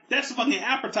like that's a fucking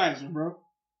appetizer, bro.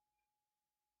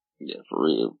 Yeah, for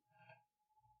real.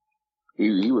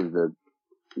 He was the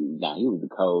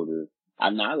coldest. I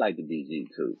like the BG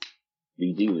too.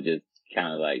 BG was just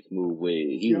kind of like smooth with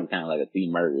it. He was kind of like a C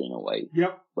Murder in a way.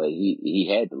 Yep. But he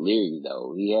had the lyrics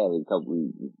though. He had a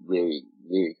couple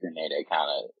lyrics in there that kind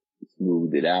of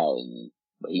smoothed it out,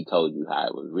 but he told you how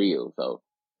it was real. So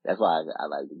that's why I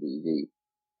like the BG.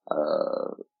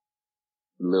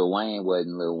 Lil Wayne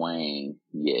wasn't Lil Wayne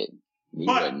yet. He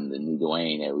wasn't the new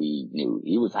Wayne that we knew.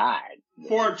 He was high.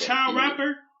 For a child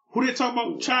rapper who didn't talk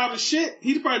about childish shit,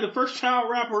 he's probably the first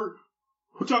child rapper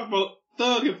who talked about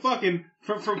thug and fucking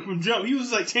from jump. He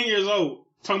was like 10 years old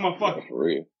talking about fucking. Yeah, for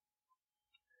real.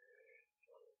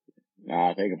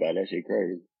 Nah, I think about that shit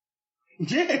crazy.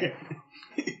 Yeah.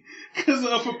 Because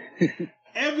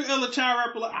every other child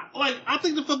rapper, like I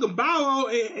think the fucking Bow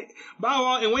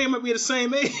Wow and Wayne might be the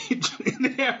same age, and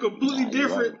they have completely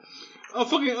different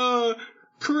fucking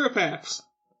career paths.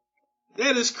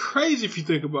 That is crazy if you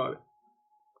think about it.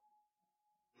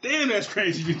 Damn, that's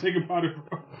crazy if you think about it,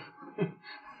 bro.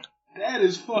 That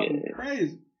is fucking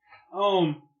crazy.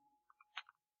 Now,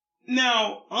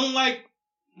 unlike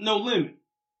No Limit,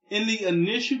 in the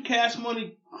initial Cash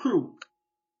Money crew,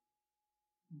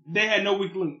 they had no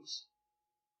weak links.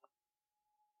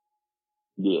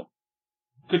 Yeah.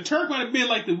 Cause Turk might have been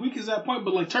like the weakest at that point,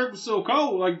 but like Turk was so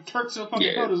cold, like Turk still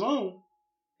fucking held his own.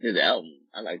 His album.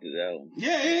 I liked his album.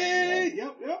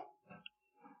 Yep.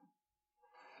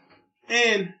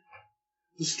 And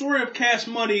the story of Cash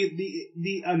Money,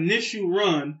 the initial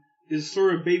run, is the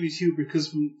story of Baby's Hubert, because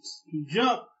from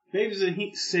Jump, Baby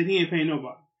said he ain't paying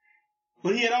nobody.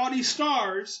 But he had all these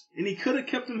stars, and he could have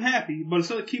kept them happy, but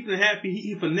instead of keeping them happy,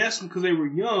 he finessed them because they were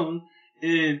young,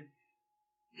 and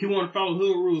he wanted to follow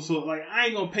hood rules. So, like, I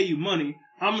ain't gonna pay you money.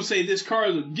 I'm gonna say this car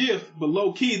is a gift, but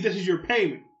low key, this is your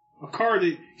payment. A car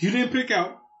that you didn't pick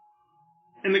out,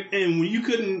 and when you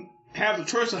couldn't have the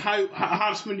choice of how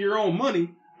to spend your own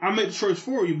money, I made the choice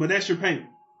for you, but that's your payment.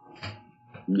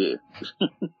 Yeah.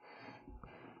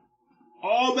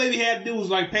 All Baby had to do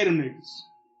was like pay them niggas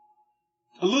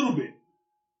a little bit.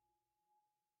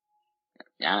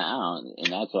 I don't,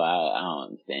 and that's why I don't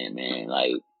understand, man.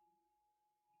 Like,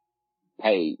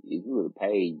 if you would have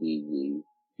paid BG,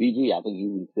 I think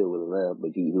you still would have left,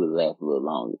 but you would have left a little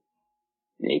longer.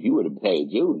 And if you would have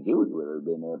paid Judy would have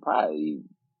been there probably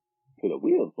till the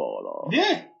wheels fall off.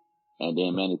 Yeah. And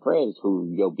then Manny Fresh,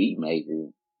 who's your beat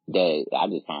maker, that I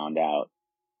just found out,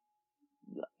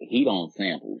 he don't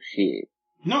sample shit.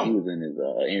 No. He was in his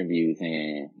interview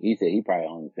saying, he said he probably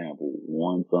only sampled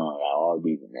one song out of all the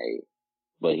beats he made.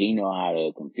 But he know how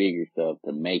to configure stuff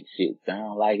to make shit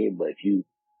sound like it, but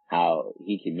how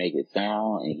he can make it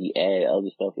sound and he add other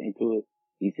stuff into it.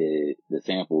 He said the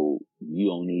sample, you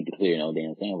don't need to clear no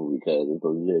damn sample because it's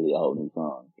literally a whole new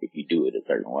song if you do it a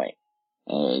certain way.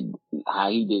 And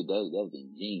how he did that was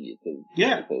ingenious.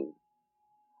 Because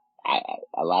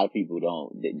a lot of people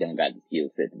don't got the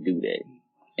skill set to do that.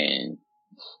 And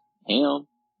him,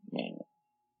 man,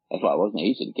 that's why I was saying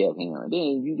he should have kept him. And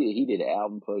then he did an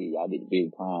album for you. Y'all did the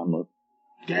big time of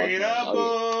Gate Up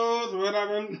Boys,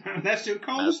 whatever. That shit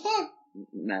cold as fuck.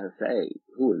 Matter of fact,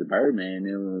 who was the Birdman?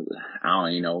 I don't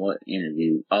even know what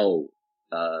interview.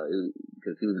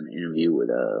 Because he was in an interview with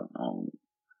on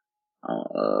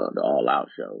the All Out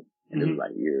show, and it was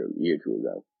like a year or two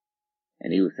ago.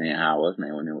 And he was saying how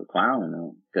when they were clowning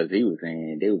him, because he was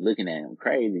saying they was looking at him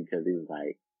crazy because he was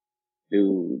like,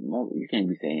 dude, you can't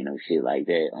be saying no shit like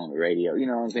that on the radio. You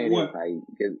know what I'm saying? What? It was like,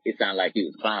 cause it sounded like he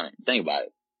was clowning. Think about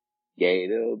it.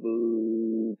 Gator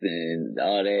boots and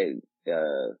all that,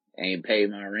 ain't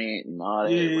paid my rent and all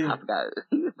that. Yeah. I forgot it.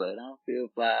 But I'm still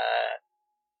fly.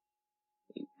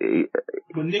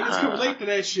 But niggas can relate to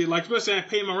that shit. Like, especially I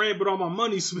pay my rent, but all my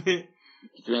money spent.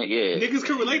 Yeah. Niggas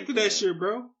can relate to that shit,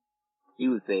 bro. He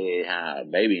was saying how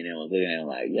Baby and them was looking at him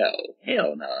like, yo,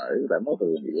 hell no. It was like,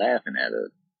 motherfuckers would be laughing at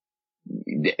us.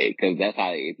 Cause that's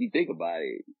how, if you think about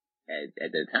it,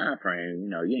 at the time frame,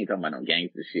 you ain't talking about no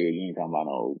gangster shit. You ain't talking about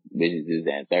no businesses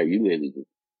and third. You really just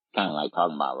kind of like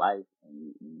talking about life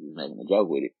and you just making a joke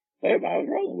with it. Everybody was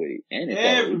rolling with it. And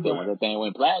so when that thing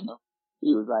went platinum,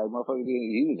 he was like, motherfucker,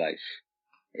 he was like,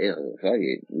 ew, fuck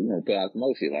it. We gonna put out some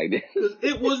more shit like this.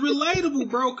 It was relatable,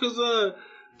 bro, cause,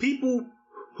 people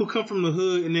who come from the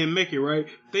hood and then make it, right?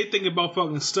 They think about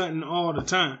fucking stunting all the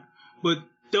time, but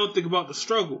don't think about the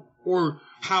struggle or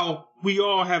how we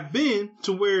all have been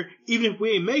to where even if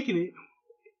we ain't making it,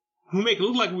 we make it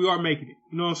look like we are making it.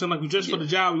 You know what I'm saying? Like we dress for the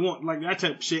job we want, like that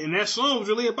type of shit. And that song was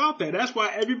really about that. That's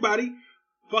why everybody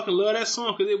fucking loved that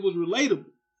song, because it was relatable.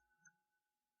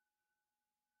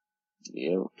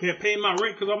 Yeah. Can't pay my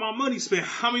rent because all my money spent.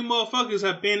 How many motherfuckers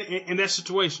have been in that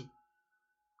situation?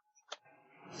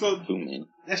 So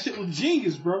that shit was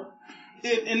genius, bro.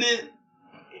 And then,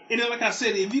 like I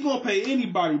said, if you gonna pay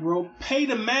anybody, bro, pay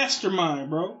the mastermind,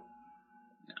 bro.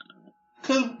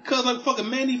 Cause like fucking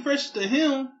Manny Fresh to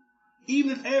him,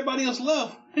 even if everybody else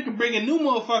left, he can bring in new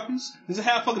motherfuckers and just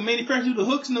have fucking Manny Fresh do the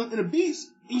hooks and the beats,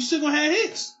 and you still gonna have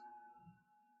hits.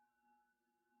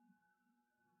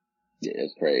 Yeah,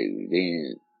 that's crazy.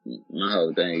 Then my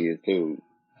whole thing is too,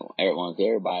 once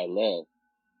everybody left,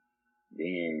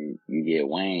 then you get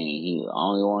Wayne. He was the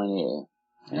only one there.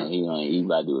 And he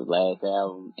about to do his last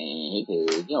album, and he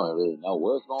said, you don't really know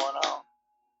what's going on.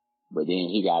 But then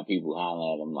he got people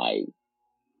hollering at him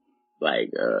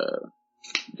like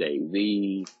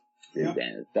Jay-Z, Yeah.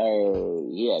 Dan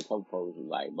Third. He had a couple folks who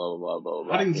like blah, blah, blah,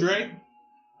 blah. I think Drake.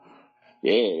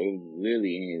 Yeah, it was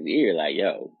really in his ear, like,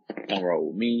 yo, come roll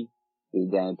with me. He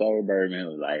Dan Third. Birdman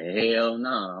was like, hell no,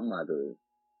 I'm about to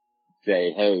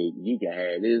say, hey, you can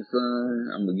have this, son.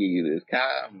 I'm gonna give you this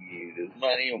car. I'm gonna give you this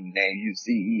money. I'm gonna name you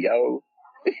CEO.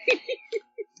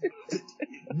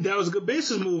 That was a good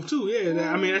business move too.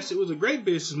 Yeah, I mean, that shit was a great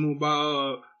business move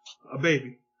by a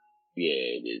Baby.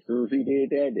 Yeah, as soon as he did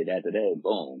that, then after that,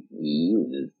 boom, he was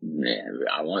just, man,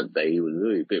 I want to say he was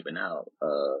really pipping out,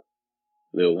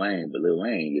 Lil Wayne, but Lil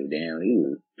Wayne, give a damn, he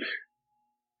was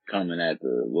coming at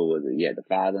what was it? You had the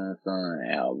Father and Son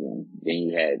album, then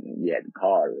you had the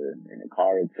Carter, and the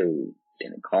Carter 2,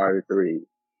 then the Carter 3,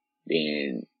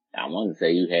 then I want to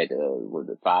say you had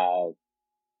the five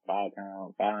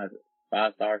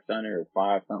star stunner or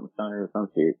 5 something stunner or some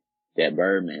shit that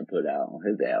Birdman put out on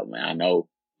his album. And I know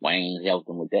Wayne helped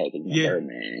him with that because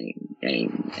Birdman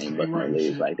ain't busting no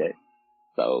legs like that.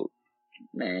 So,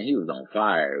 man, he was on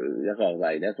fire. That's why I was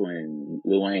like, that's when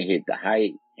Lil Wayne hit the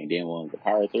height, and then when the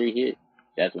Power 3 hit,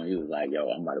 that's when he was like, yo,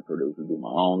 I'm about to produce and do my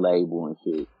own label and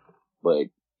shit. But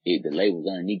the label's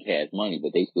underneath Cash Money,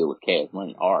 but they still was Cash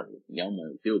Money artists. Young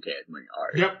Money still Cash Money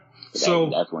artists. Yep. So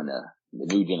that's when the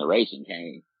new generation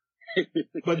came.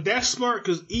 But that's smart,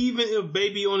 because even if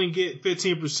Baby only get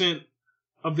 15%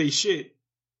 of their shit,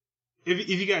 if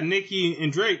you got Nicki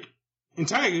and Drake and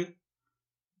Tiger,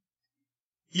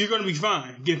 you're gonna be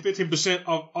fine getting 15%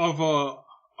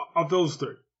 of those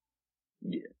three.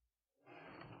 Yeah.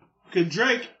 Because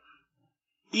Drake,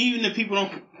 even if people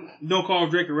don't call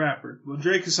Drake a rapper, but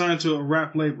Drake is signed to a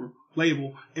rap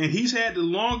label, and he's had the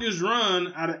longest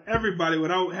run out of everybody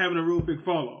without having a real big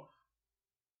fall off.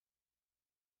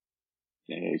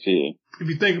 Yeah, shit. If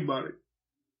you think about it.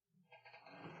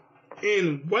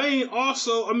 And Wayne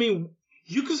also, I mean,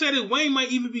 you could say that Wayne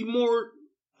might even be more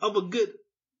of a good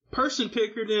person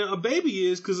picker than a Baby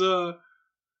is, because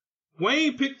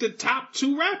Wayne picked the top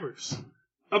 2 rappers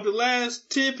of the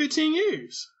last 10, 15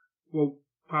 years. Well,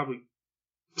 probably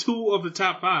 2 of the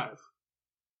top 5.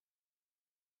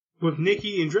 With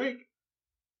Nicki and Drake.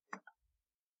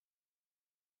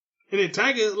 And then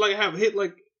Tiger have a hit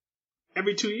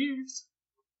every 2 years.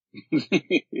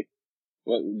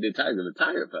 Well, the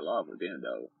Tiger fell off with him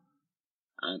though.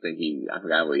 I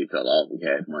forgot where he fell off with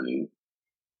Cash Money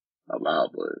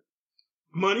about, but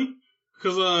Money?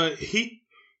 Because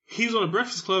he was on the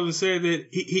Breakfast Club and said that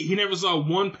he never saw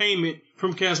one payment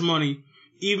from Cash Money,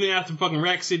 even after fucking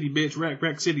Rack City, bitch.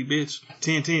 Rack City, bitch.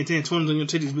 10, 20s on your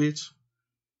titties, bitch.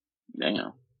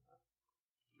 Damn.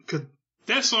 Because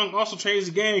that song also changed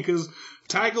the game, because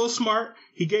Tygo was smart.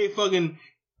 He gave fucking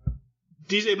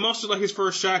DJ Mustard his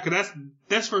first shot, because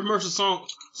that's the first Mercer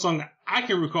song that I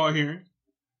can recall hearing.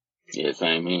 Yeah,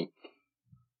 same here.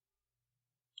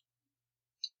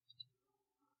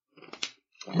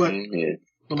 But he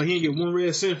didn't get 1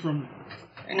 red cent from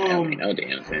him. No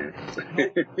damn sense.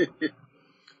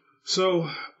 So,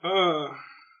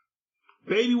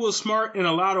 Baby was smart in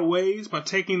a lot of ways by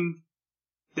taking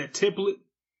that template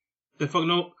that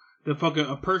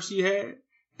fucking Percy had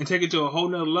and take it to a whole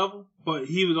nother level. But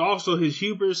he was also, his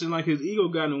hubris and his ego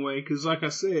got in the way, because like I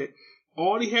said,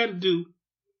 all he had to do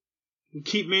was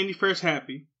keep Mandy Fresh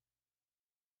happy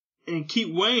and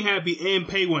keep Wayne happy and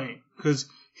pay Wayne, because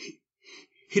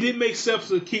he didn't make steps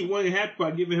to keep Wayne happy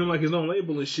by giving him his own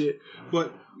label and shit,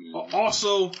 but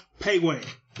also pay Wayne.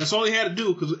 That's all he had to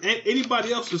do, because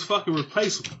anybody else is fucking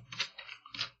replaceable.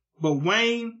 But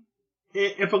Wayne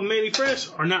and fucking Mandy Fresh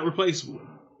are not replaceable.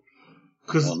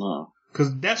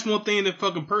 Because that's one thing that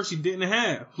fucking Percy didn't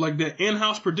have. That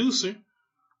in-house producer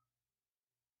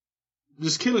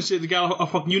just killing shit that got a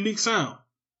fucking unique sound.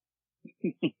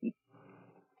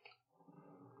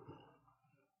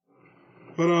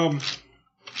 But,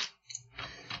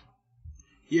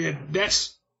 yeah,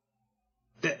 that's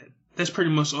pretty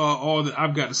much all that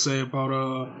I've got to say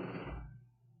about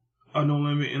No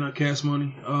Limit and Cash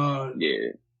Money.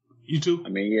 Yeah. You too? I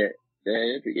mean, yeah,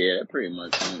 that pretty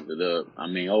much sums it up. I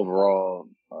mean, overall,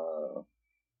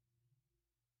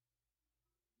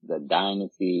 the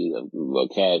dynasty of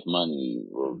Cash Money,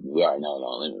 we already know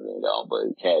No Limit don't,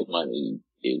 but Cash Money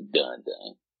is done.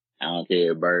 I don't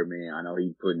care, Birdman. I know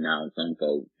he's putting out some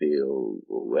folks still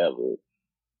or whatever.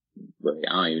 But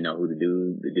I don't even know who the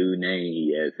dude name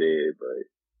he has said, but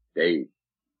they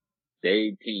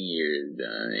 10 years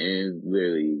done. And it's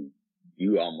really,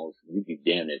 you could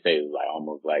damn near say it was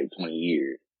almost 20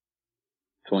 years.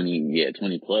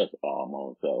 20 plus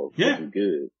almost. So Yeah. which is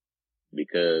good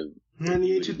because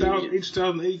 98,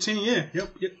 2018. Yeah.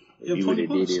 Yep. you would have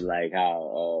did it like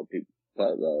how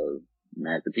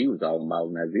Master P was talking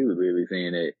about. Master P was really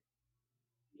saying that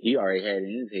he already had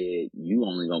in his head, you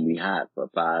only gonna be hot for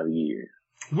 5 years.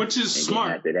 Which is and smart.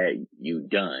 Then after that, you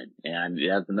done. And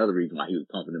that's another reason why he was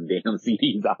pumping them damn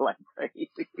CDs out like crazy.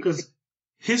 Because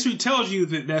history tells you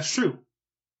that that's true.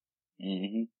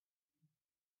 Mm-hmm.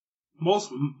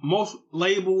 Most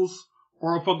labels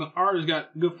or a fucking artist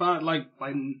got good find like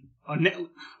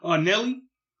Nelly,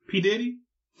 P Diddy,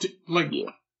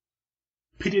 Yeah.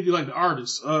 P Diddy like the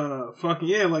artist. Fucking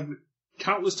yeah, like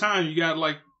countless times you got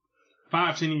like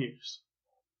 5-10 years.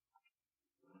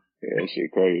 Yeah, that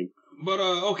shit crazy. But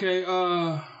okay,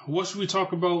 what should we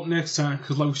talk about next time?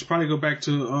 Because like we should probably go back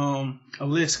to a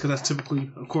list because that's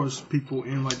typically, of course, people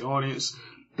in like the audience.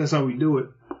 That's how we do it.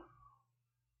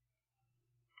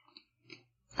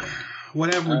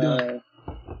 What have we done?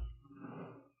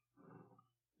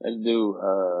 Let's do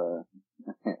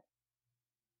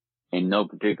in no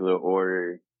particular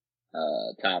order.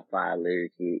 Top 5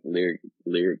 lyricists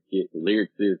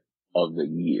of the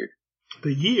year.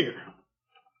 The year.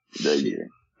 The year.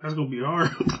 That's gonna be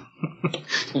hard.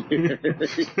 It's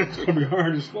gonna be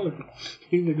hard as fuck.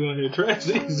 These niggas out here trash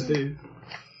these days.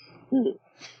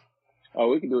 Oh,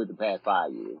 we can do it the past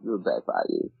 5 years. Do it the past 5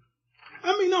 years.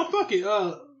 I mean, no, fuck it.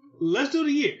 Let's do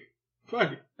the year.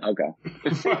 Fuck it. Okay.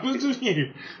 Let's do the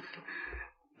year.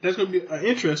 That's gonna be an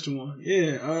interesting one.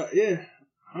 Yeah, yeah.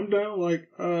 I'm down. Like,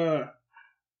 I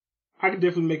can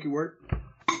definitely make it work.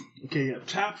 Okay, yeah.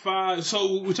 Top 5.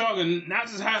 So we're talking not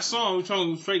just hot song. We're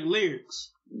talking straight lyrics.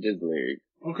 Just lyrics.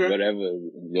 Okay. Whatever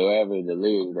the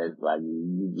lyrics that's like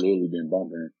you've really been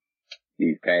bumping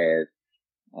this past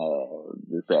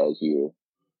year.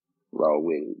 Roll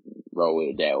with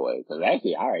it that way. Cause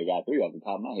actually I already got 3 off the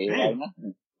top of my head right now.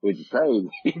 Which is crazy.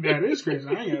 That is crazy.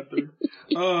 I ain't got 3.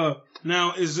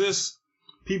 Now is this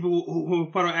people who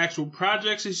put on actual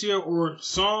projects this year or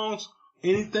songs?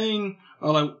 Anything?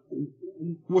 Like,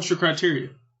 what's your criteria?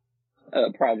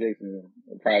 Project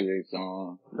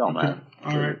song. Don't matter.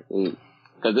 All right.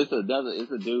 Cause it's a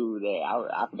dude that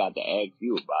I forgot to ask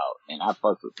you about, and I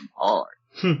fucked with him hard.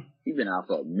 He been out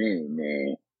for a minute,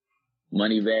 man.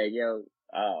 Moneybagg Yo.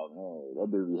 Oh man, that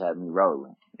dude be having me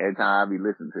rolling every time I be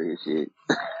listening to his shit.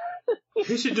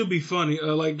 His shit do be funny.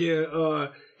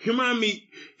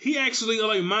 He actually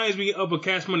reminds me of a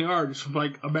Cash Money artist from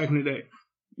like back in the day.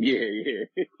 Yeah.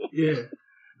 Yeah.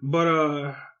 But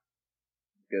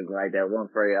cause like that one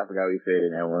phrase, I forgot what he said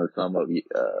in that one,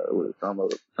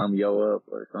 sum yo up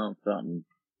or something.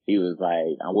 He was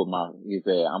like, he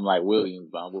said, I'm like Williams,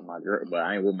 but I'm with my girl, but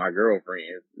I ain't with my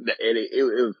girlfriend. And it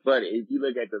was funny. If you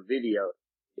look at the video,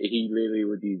 he literally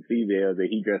with these females and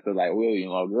he dressed up like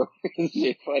William, my girlfriend.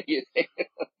 Shit funny as hell.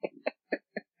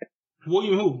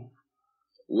 William who?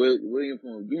 William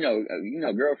from, you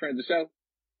know, Girlfriends the Show?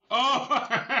 Oh!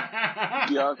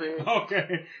 You know what I'm saying?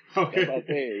 Okay. That's what I'm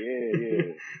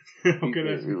saying, yeah. Okay,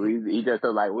 that's he dressed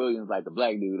up like Williams, like the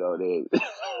black dude over there.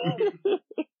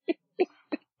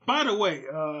 By the way,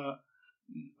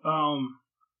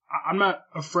 I'm not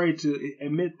afraid to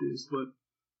admit this, but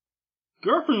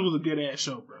Girlfriends was a good ass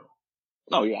show, bro.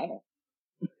 Oh yeah, I know.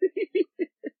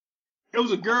 It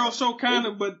was a girl show kind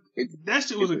of, but that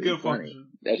shit was a good fucking show.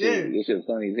 That shit was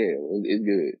funny as hell. It's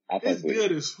good. It's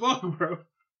good as fuck, bro.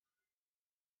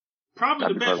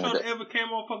 Probably the best show that ever came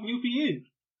on fucking UPN.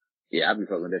 Yeah, I be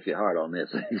fucking that shit hard on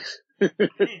Netflix.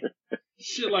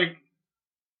 Shit, like,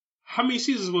 how many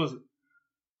seasons was it?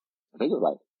 I think it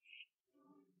was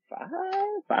like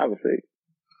 5 or 6.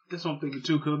 That's what I'm thinking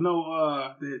too, cause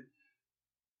that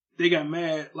they got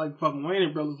mad, like fucking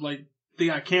Wayne Brothers, like they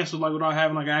got canceled, like without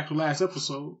having like an actual last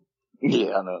episode.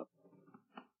 Yeah, I know.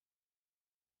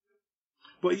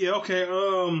 But yeah, okay,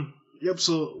 yep.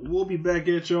 So we'll be back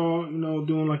at y'all,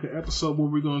 doing like an episode where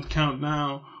we're gonna count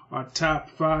down our top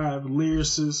 5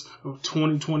 lyricists of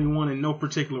 2021 in no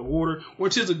particular order,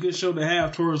 which is a good show to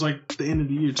have towards like the end of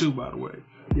the year too, by the way.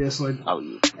 Yes,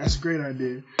 that's a great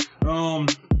idea.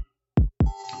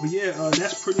 But yeah,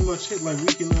 that's pretty much it. Like, we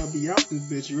can be out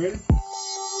this bitch. You ready?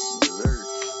 Yes, sir.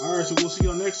 Alright, so we'll see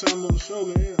y'all next time on the show,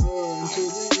 man. Until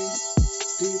then,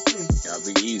 do your thing. Y'all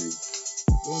be easy.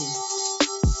 Boom.